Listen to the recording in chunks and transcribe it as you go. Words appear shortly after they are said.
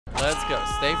Let's go.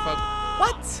 Stay focused.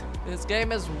 What? This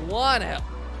game is 1 health.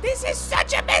 This is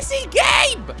such a messy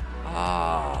game.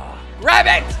 Ah, grab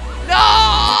it.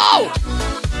 No!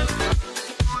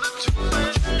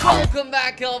 Welcome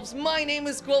back, elves. My name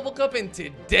is Kwebbelkop, and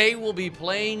today we'll be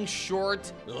playing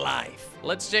Short Life.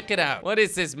 Let's check it out. What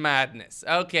is this madness?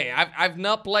 Okay, I've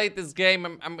not played this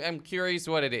game. I'm curious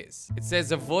what it is. It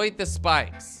says avoid the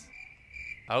spikes.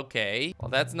 Okay, well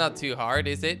that's not too hard,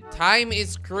 is it? Time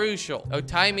is crucial. Oh,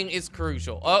 timing is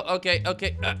crucial. Oh, okay.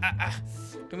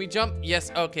 Can we jump?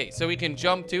 Yes, okay. So we can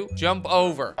jump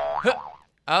over. Huh.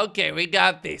 Okay, we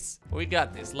got this.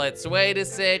 Let's wait a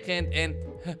second and...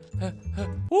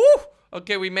 Woo!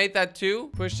 Okay, we made that too.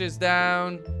 Push this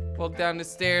down. Walk down the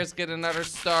stairs. Get another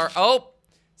star. Oh!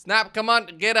 Snap, come on.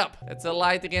 Get up. That's a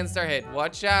light against our head.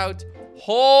 Watch out.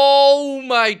 Oh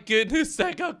my goodness,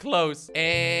 that got close.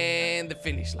 And the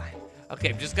finish line. Okay,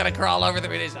 I'm just gonna crawl over the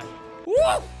finish line.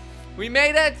 Woo! We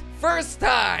made it. First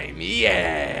time.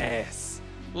 Yes!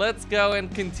 Let's go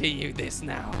and continue this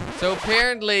now. So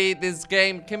apparently this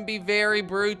game can be very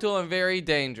brutal and very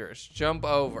dangerous. Jump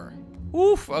over.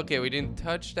 Oof. Okay, we didn't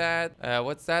touch that.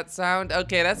 What's that sound?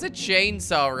 Okay, that's a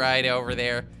chainsaw right over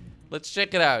there. Let's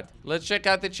check it out. Let's check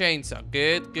out the chainsaw.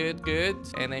 Good.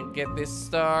 And then get this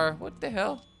star. What the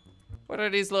hell? What are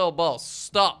these little balls?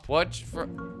 Stop. Watch for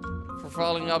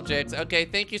falling objects. Okay,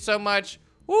 thank you so much.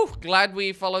 Woo, glad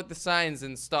we followed the signs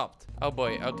and stopped. Oh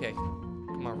boy, okay.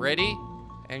 Come on, ready?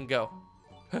 And go.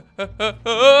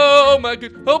 Oh my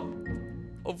god. Oh!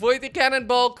 Avoid the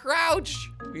cannonball. Crouch.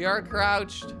 We are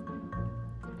crouched.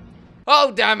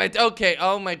 Oh, damn it. Okay.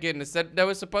 Oh my goodness. That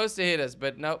was supposed to hit us,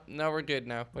 but no, we're good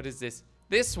now. What is this?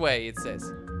 This way, it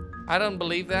says. I don't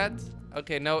believe that.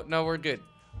 Okay, no, we're good.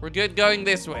 We're good going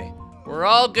this way. We're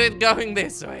all good going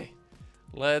this way.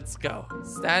 Let's go.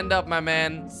 Stand up, my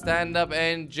man. Stand up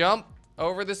and jump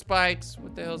over the spikes.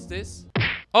 What the hell is this?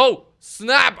 Oh,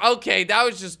 snap. Okay, that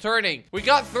was just turning. We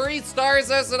got 3 stars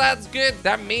there, so that's good.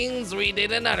 That means we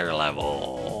did another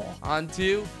level. On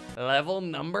to level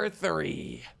number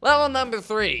 3. Level number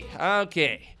 3.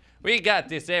 Okay, we got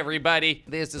this, everybody.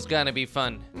 This is gonna be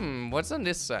fun. What's on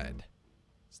this side?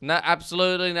 It's not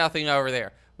absolutely nothing over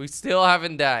there. We still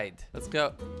haven't died. Let's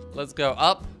go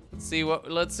up.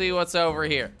 Let's see what's over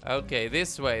here. Okay,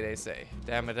 this way they say.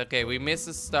 Damn it. Okay, we missed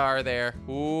a star there.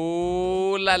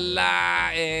 Ooh la la,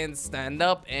 and stand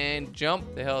up and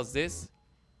jump. The hell is this?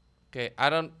 Okay, I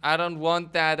don't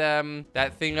want that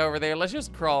that thing over there. Let's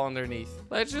just crawl underneath.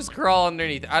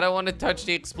 I don't want to touch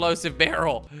the explosive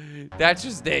barrel. That's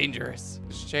just dangerous.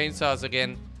 There's chainsaws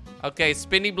again. Okay,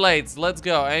 spinny blades. Let's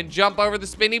go and jump over the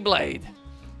spinny blade.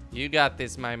 You got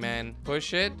this, my man.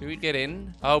 Push it. Do we get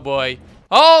in? Oh boy.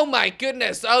 Oh my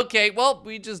goodness. Okay, well,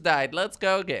 we just died. Let's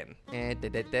go again.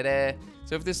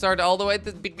 So if they start all the way at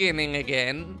the beginning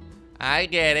again. I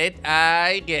get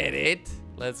it.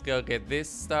 Let's go get this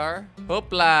star.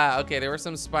 Hoopla. Okay, there were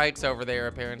some spikes over there,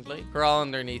 apparently. Crawl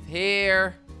underneath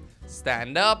here.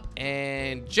 Stand up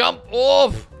and jump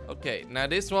off. Okay, now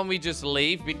this one we just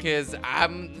leave because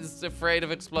I'm just afraid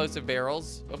of explosive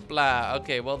barrels. Hoopla.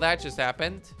 Okay, well, that just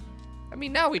happened. I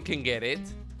mean, now we can get it.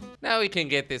 Now we can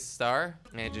get this star.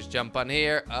 And just jump on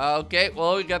here. Okay,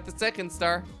 well, we got the second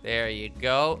star. There you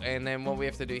go. And then what we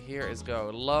have to do here is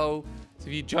go low. So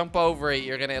if you jump over it,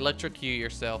 you're going to electrocute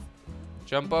yourself.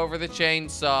 Jump over the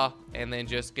chainsaw and then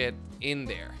just get in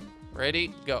there.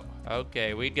 Ready? Go.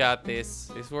 Okay, we got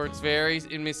this. This works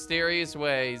in mysterious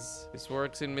ways.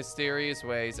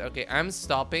 Okay, I'm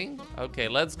stopping. Okay,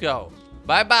 let's go.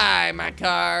 Bye-bye, my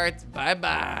cart.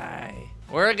 Bye-bye.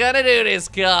 We're gonna do this,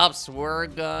 cops. We're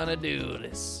gonna do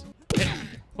this.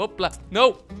 Hoopla.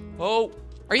 No. Oh,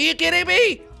 are you kidding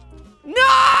me?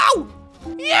 No!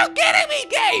 You kidding me,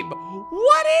 game?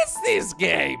 What is this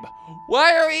game?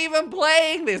 Why are we even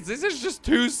playing this? This is just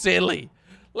too silly.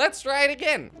 Let's try it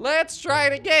again.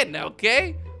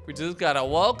 Okay? We just gotta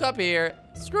walk up here.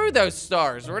 Screw those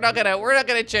stars. We're not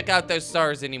gonna check out those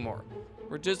stars anymore.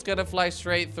 We're just gonna fly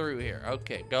straight through here.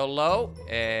 Okay, go low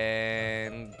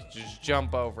and just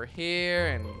jump over here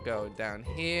and go down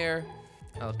here.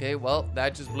 Okay, well,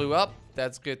 that just blew up.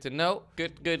 That's good to know.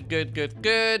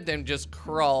 Good. Then just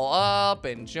crawl up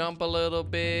and jump a little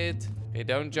bit. Okay,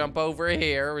 don't jump over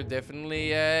here. We're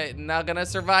definitely not gonna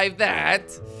survive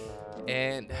that.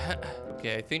 And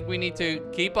okay, I think we need to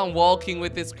keep on walking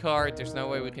with this cart. There's no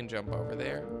way we can jump over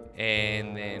there.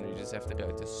 And then we just have to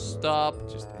go to stop,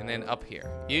 and then up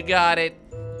here. You got it.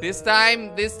 This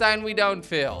time we don't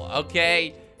fail.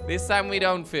 Okay, this time we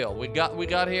don't fail. We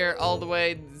got here all the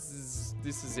way.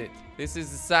 This is it. This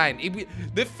is the sign.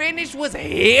 The finish was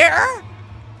here.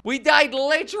 We died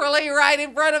literally right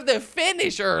in front of the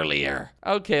finish earlier.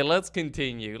 Okay, let's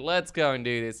continue. Let's go and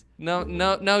do this.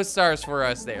 No stars for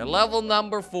us there. Level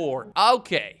number 4.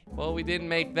 Okay. Well, we didn't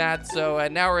make that, so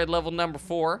now we're at level number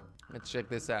 4. Let's check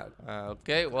this out.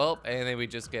 Okay, well, and then we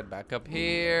just get back up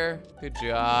here. Good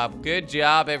job. Good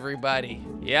job, everybody.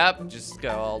 Yep, just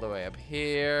go all the way up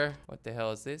here. What the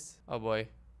hell is this? Oh, boy.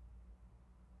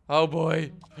 Oh,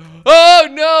 boy. Oh,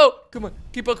 no! Come on,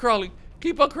 keep on crawling.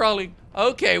 Keep on crawling.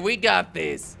 Okay, we got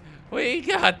this. We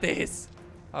got this.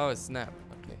 Oh, snap.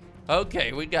 Okay.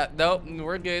 Okay, we got... Nope,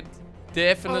 we're good.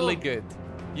 Definitely good.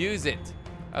 Use it.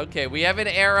 Okay, we have an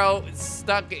arrow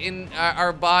stuck in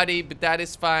our body, but that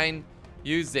is fine.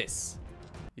 Use this.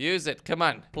 Use it. Come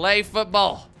on. Play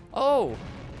football. Oh,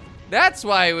 that's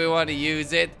why we want to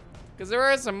use it. Because there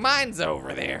are some mines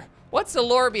over there. What's the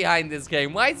lore behind this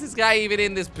game? Why is this guy even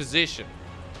in this position?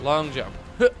 Long jump.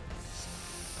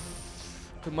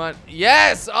 Come on.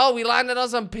 Yes! Oh, we landed on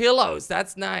some pillows.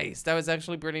 That's nice. That was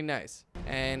actually pretty nice.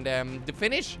 And the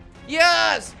finish?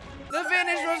 Yes! The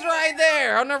finish was right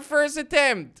there on our first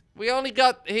attempt. We only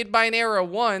got hit by an arrow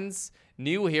once.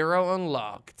 New hero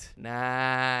unlocked.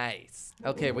 Nice.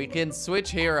 Okay, we can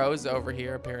switch heroes over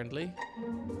here apparently.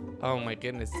 Oh my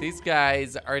goodness, these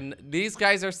guys are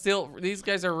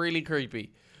really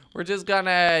creepy. We're just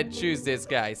gonna choose this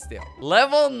guy still.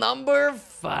 Level number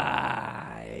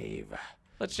 5.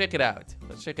 Let's check it out.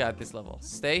 Let's check out this level.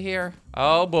 Stay here.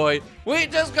 Oh boy, we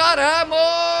just got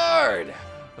hammered.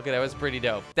 Okay, that was pretty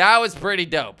dope. That was pretty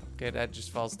dope. Okay, that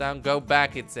just falls down. Go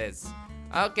back, it says.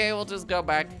 Okay, we'll just go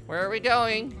back. Where are we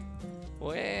going?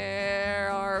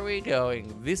 Where are we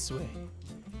going? This way.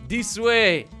 This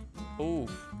way. Ooh,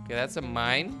 okay, that's a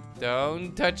mine.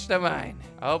 Don't touch the mine.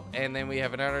 Oh, and then we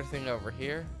have another thing over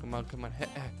here. Come on, come on.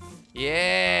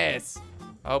 Yes.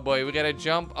 Oh boy, we gotta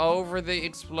jump over the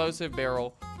explosive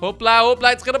barrel. Hoopla,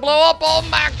 hoopla, it's gonna blow up. Oh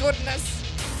my goodness.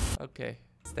 Okay,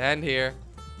 stand here.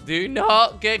 Do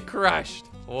not get crushed.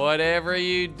 Whatever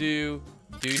you do,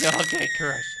 do not get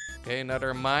crushed. Okay,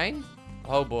 another mine.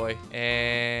 Oh boy.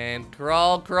 And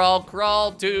crawl, crawl,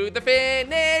 crawl to the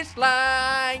finish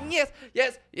line. Yes,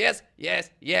 yes, yes, yes,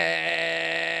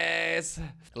 yes.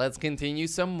 Let's continue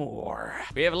some more.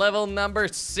 We have level number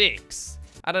 6.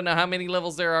 I don't know how many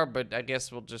levels there are, but I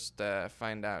guess we'll just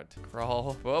find out.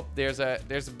 Crawl. Oh, there's a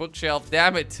bookshelf.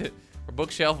 Damn it. Or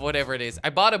bookshelf, whatever it is. I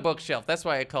bought a bookshelf. That's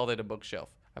why I called it a bookshelf.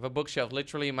 I have a bookshelf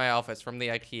literally in my office from the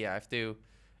IKEA. I have to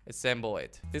assemble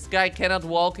it. This guy cannot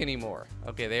walk anymore.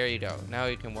 Okay, there you go. Now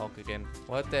he can walk again.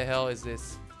 What the hell is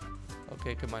this?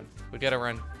 Okay, come on. We gotta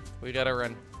run. We gotta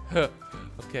run.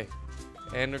 Okay.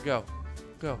 And go.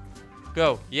 Go.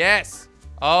 Go. Yes.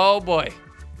 Oh boy.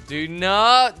 Do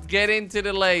not get into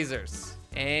the lasers.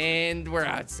 And we're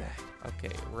outside.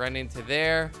 Okay, run into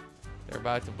there. They're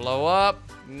about to blow up.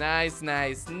 Nice,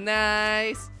 nice,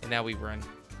 nice. And now we run.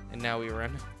 And now we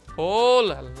run. Oh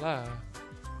la la.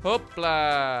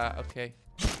 Hoopla. Okay.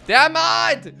 Damn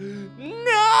it!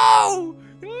 No!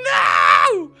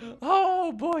 No!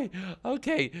 Oh boy.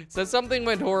 Okay, so something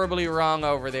went horribly wrong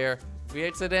over there. We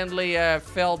accidentally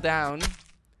fell down.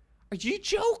 Are you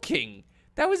joking?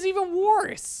 That was even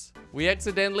worse. We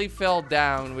accidentally fell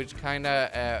down, which kind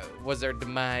of was our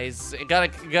demise. It got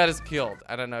us killed.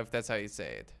 I don't know if that's how you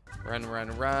say it. Run, run,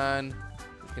 run.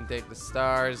 We can take the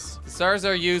stars. The stars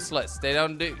are useless. They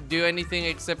don't do anything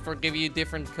except for give you a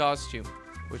different costume,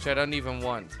 which I don't even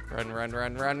want. Run, run,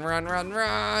 run, run, run, run,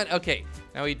 run. Okay,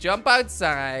 now we jump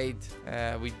outside.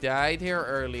 We died here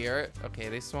earlier. Okay,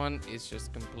 this one is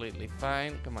just completely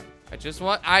fine. Come on. I just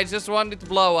wanted to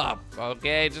blow up.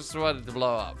 Okay, just wanted to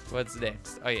blow up. What's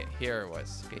next? Oh yeah, here it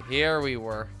was. Okay, here we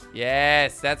were.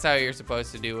 Yes, that's how you're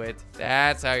supposed to do it.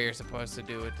 That's how you're supposed to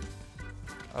do it.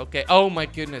 Okay, oh my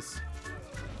goodness.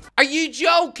 Are you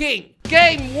joking?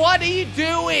 Game, what are you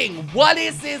doing? What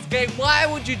is this game? Why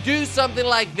would you do something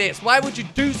like this? Why would you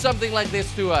do something like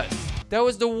this to us? That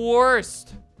was the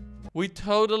worst. We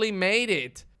totally made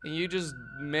it. And you just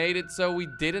made it so we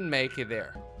didn't make it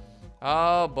there.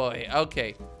 Oh boy,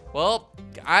 okay. Well,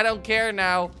 I don't care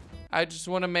now. I just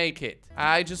want to make it.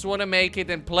 I just want to make it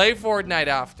and play Fortnite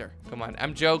after. Come on,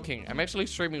 I'm joking. I'm actually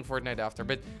streaming Fortnite after,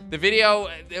 but the video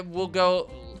won't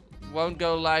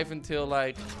go live until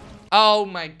like... Oh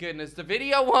my goodness, the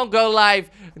video won't go live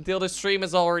until the stream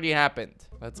has already happened.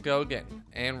 Let's go again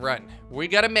and run. We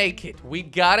gotta make it. We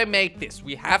gotta make this.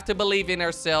 We have to believe in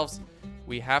ourselves.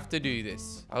 We have to do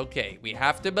this. Okay, we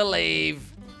have to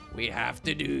believe. We have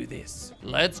to do this.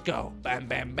 Let's go. Bam,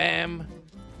 bam, bam.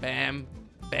 Bam,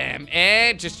 bam.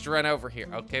 And just run over here.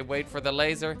 Okay, wait for the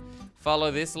laser.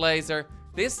 Follow this laser.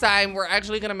 This time, we're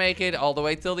actually gonna make it all the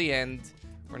way till the end.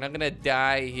 We're not gonna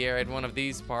die here at one of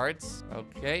these parts.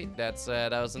 Okay, that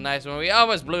was a nice one. We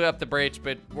almost blew up the bridge,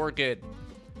 but we're good.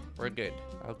 We're good.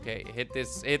 Okay, hit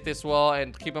this wall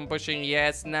and keep on pushing.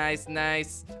 Yes, nice,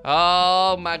 nice.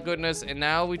 Oh my goodness. And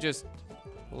now we just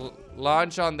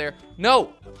launch on there.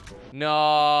 No!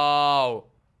 No!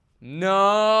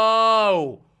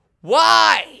 No!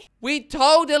 Why? We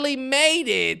totally made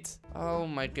it! Oh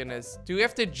my goodness. Do we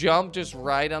have to jump just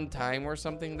right on time or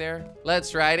something there? Let's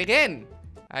try it again.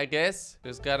 I guess.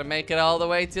 Just gotta make it all the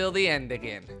way till the end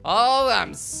again. Oh,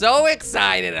 I'm so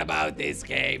excited about this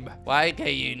game. Why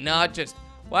can you not just...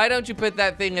 Why don't you put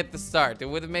that thing at the start? It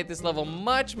would have made this level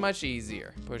much, much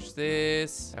easier. Push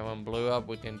this. That one blew up.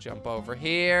 We can jump over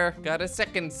here. Got a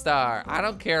second star. I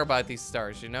don't care about these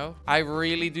stars, you know? I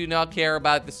really do not care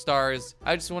about the stars.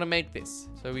 I just want to make this.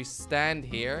 So we stand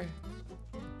here.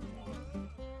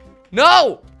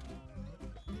 No!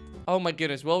 Oh my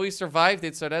goodness. Well, we survived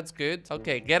it, so that's good.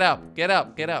 Okay, get up. Get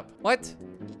up. Get up. What?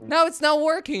 No, it's not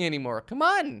working anymore. Come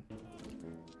on.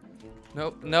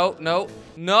 No, no, no.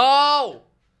 No!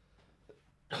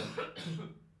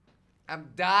 I'm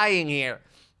dying here.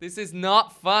 This is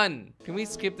not fun. Can we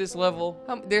skip this level?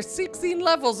 There's 16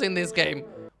 levels in this game.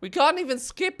 We can't even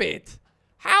skip it.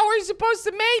 How are you supposed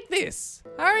to make this?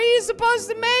 How are you supposed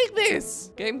to make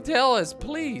this? Game, tell us,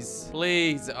 please.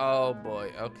 Please. Oh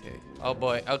boy. Okay. Oh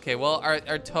boy. Okay, well,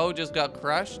 our toe just got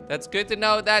crushed. That's good to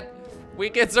know that we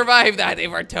can survive that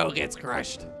if our toe gets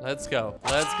crushed. Let's go.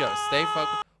 Let's go. Stay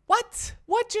focused. What?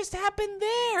 What just happened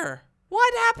there?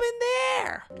 What happened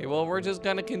there? Okay, well, we're just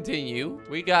gonna continue.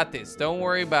 We got this. Don't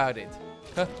worry about it.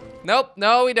 Nope.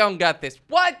 No, we don't got this.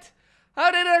 What? How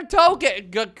did our toe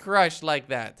get crushed like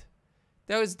that?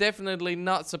 That was definitely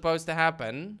not supposed to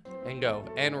happen. And go.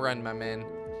 And run, my man.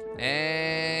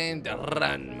 And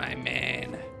run, my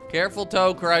man. Careful,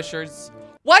 toe crushers.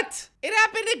 What? It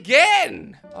happened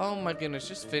again. Oh my goodness.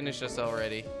 Just finish us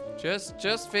already.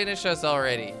 Just finish us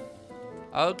already.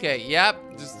 Okay, yep.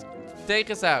 Just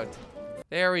take us out.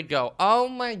 There we go. Oh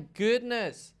my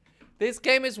goodness. This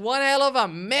game is one hell of a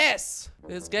mess.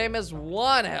 This game is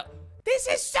one hell. This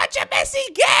is such a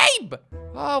messy game.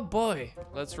 Oh boy.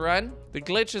 Let's run. The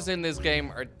glitches in this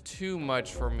game are too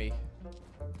much for me.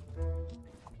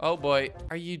 Oh boy.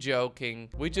 Are you joking?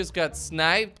 We just got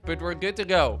sniped, but we're good to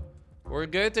go. We're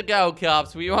good to go,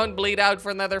 cops. We won't bleed out for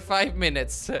another 5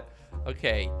 minutes.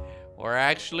 Okay. We're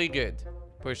actually good.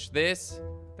 Push this.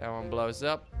 That one blows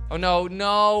up. Oh no,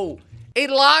 no. It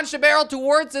launched a barrel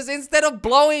towards us instead of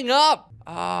blowing up.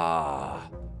 Ah.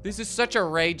 This is such a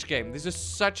rage game. This is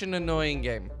such an annoying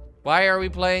game. Why are we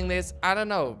playing this? I don't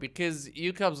know. Because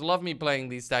you cubs love me playing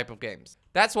these type of games.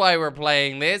 That's why we're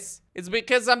playing this. It's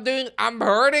because I'm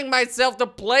hurting myself to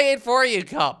play it for you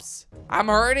cubs. I'm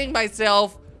hurting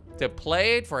myself to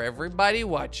play it for everybody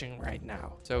watching right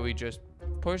now. So we just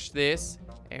push this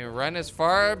and run as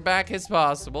far back as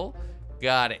possible.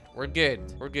 Got it. We're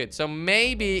good. We're good. So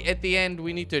maybe at the end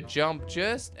we need to jump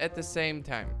just at the same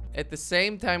time. At the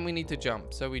same time we need to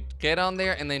jump. So we get on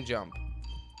there and then jump.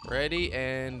 Ready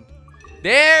and...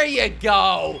 There you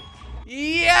go!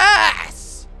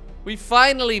 Yes! We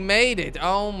finally made it.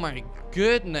 Oh my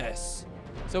goodness.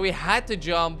 So we had to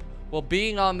jump while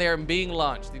being on there and being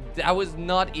launched. That was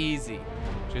not easy.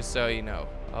 Just so you know.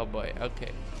 Oh boy.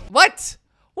 Okay. What?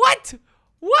 What?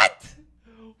 What?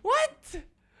 What?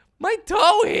 My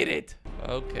toe hit it.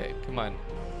 Okay, come on.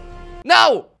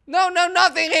 No! No, no,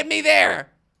 nothing hit me there.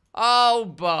 Oh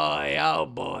boy, oh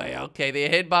boy. Okay, the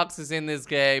hitboxes in this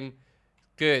game.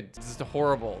 Good. This is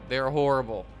horrible. They're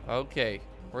horrible. Okay,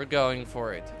 we're going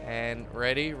for it. And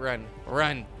ready, run.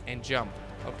 Run and jump.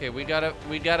 Okay, we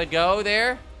gotta go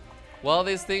there. Well,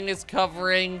 this thing is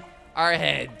covering our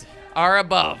head. Our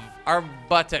above. Our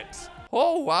buttocks.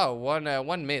 Oh, wow.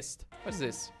 One missed. What is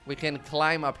this? We can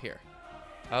climb up here.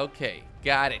 Okay,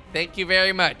 got it. Thank you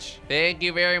very much. Thank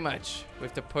you very much. We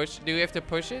have to push. Do we have to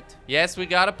push it? Yes, we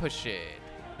gotta push it.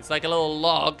 It's like a little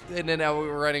log, and then now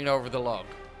we're running over the log.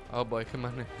 Oh boy, come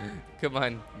on. Come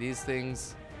on. These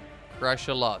things crush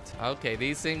a lot. Okay,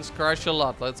 these things crush a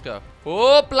lot. Let's go.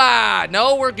 Hoopla!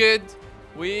 No, we're good.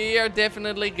 We are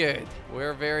definitely good.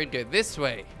 We're very good. This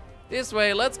way. This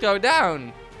way. Let's go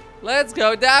down. Let's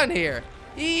go down here.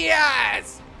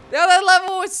 Yes! Now that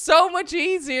level was so much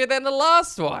easier than the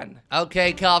last one.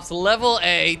 Okay, cops, level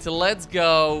 8. Let's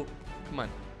go. Come on.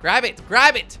 Grab it.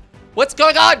 Grab it. What's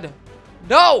going on?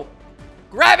 No.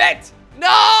 Grab it.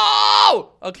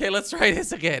 No. Okay, let's try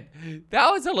this again. That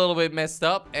was a little bit messed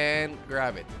up. And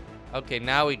grab it. Okay,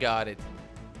 now we got it.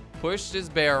 Push this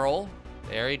barrel.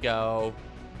 There you go.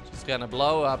 Just gonna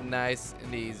blow up nice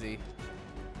and easy.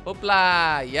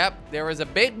 Hoopla. Yep, there was a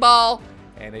big ball.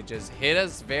 And it just hit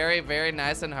us very, very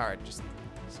nice and hard. Just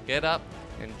get up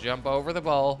and jump over the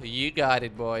ball. You got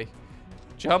it, boy.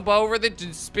 Jump over the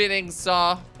spinning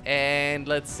saw. And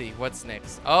let's see, what's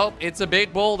next? Oh, it's a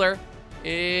big boulder.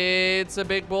 It's a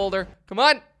big boulder. Come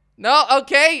on. No,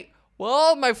 okay.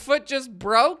 Well, my foot just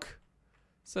broke.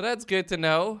 So that's good to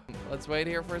know. Let's wait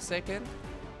here for a second.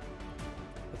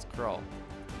 Let's crawl.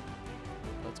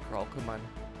 Let's crawl, come on.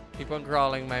 Keep on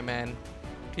crawling, my man.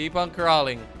 Keep on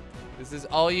crawling. This is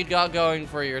all you got going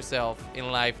for yourself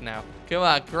in life now. Come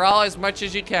on, crawl as much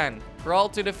as you can. Crawl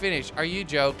to the finish. Are you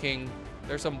joking?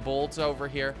 There's some bolts over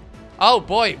here. Oh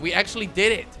boy, we actually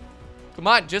did it. Come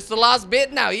on, just the last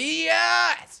bit now.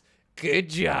 Yes! Good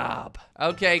job.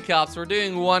 Okay, cops, we're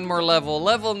doing one more level.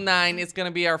 Level 9 is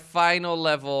gonna be our final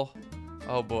level.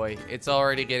 Oh boy, it's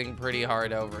already getting pretty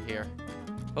hard over here.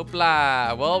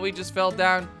 Hoopla. Well, we just fell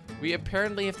down. We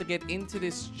apparently have to get into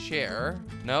this chair.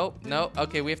 No, no.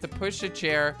 Okay, we have to push the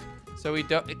chair so we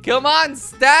don't. Come on,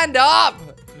 stand up.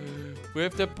 We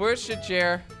have to push the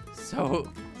chair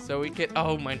so we can.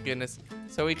 Oh my goodness.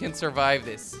 So we can survive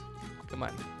this. Come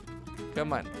on.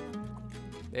 Come on.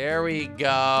 There we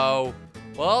go.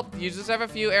 Well, you just have a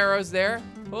few arrows there.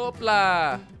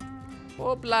 Hoopla.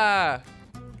 Hoopla.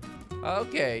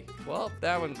 Okay. Well,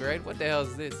 that one's great. What the hell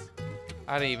is this?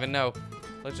 I don't even know.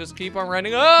 Let's just keep on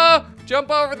running. Oh!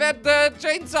 Jump over that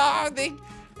chainsaw thing.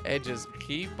 And just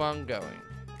keep on going.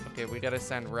 Okay, we gotta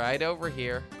stand right over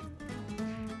here.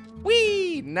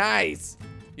 Whee! Nice.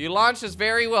 You launched us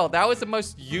very well. That was the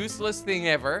most useless thing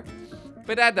ever.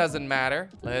 But that doesn't matter.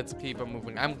 Let's keep on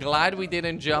moving. I'm glad we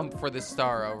didn't jump for the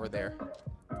star over there.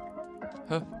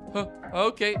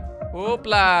 Okay.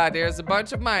 Hoopla. There's a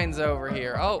bunch of mines over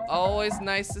here. Oh, always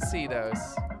nice to see those.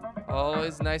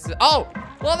 Always nice to... Oh!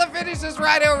 Well, the finish is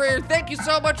right over here. Thank you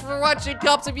so much for watching,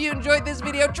 Cups. If you enjoyed this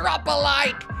video, drop a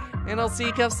like. And I'll see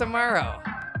you, Cups, tomorrow.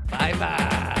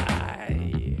 Bye-bye.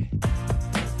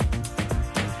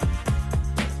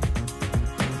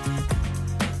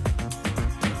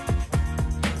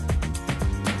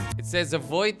 It says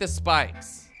avoid the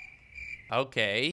spikes. Okay.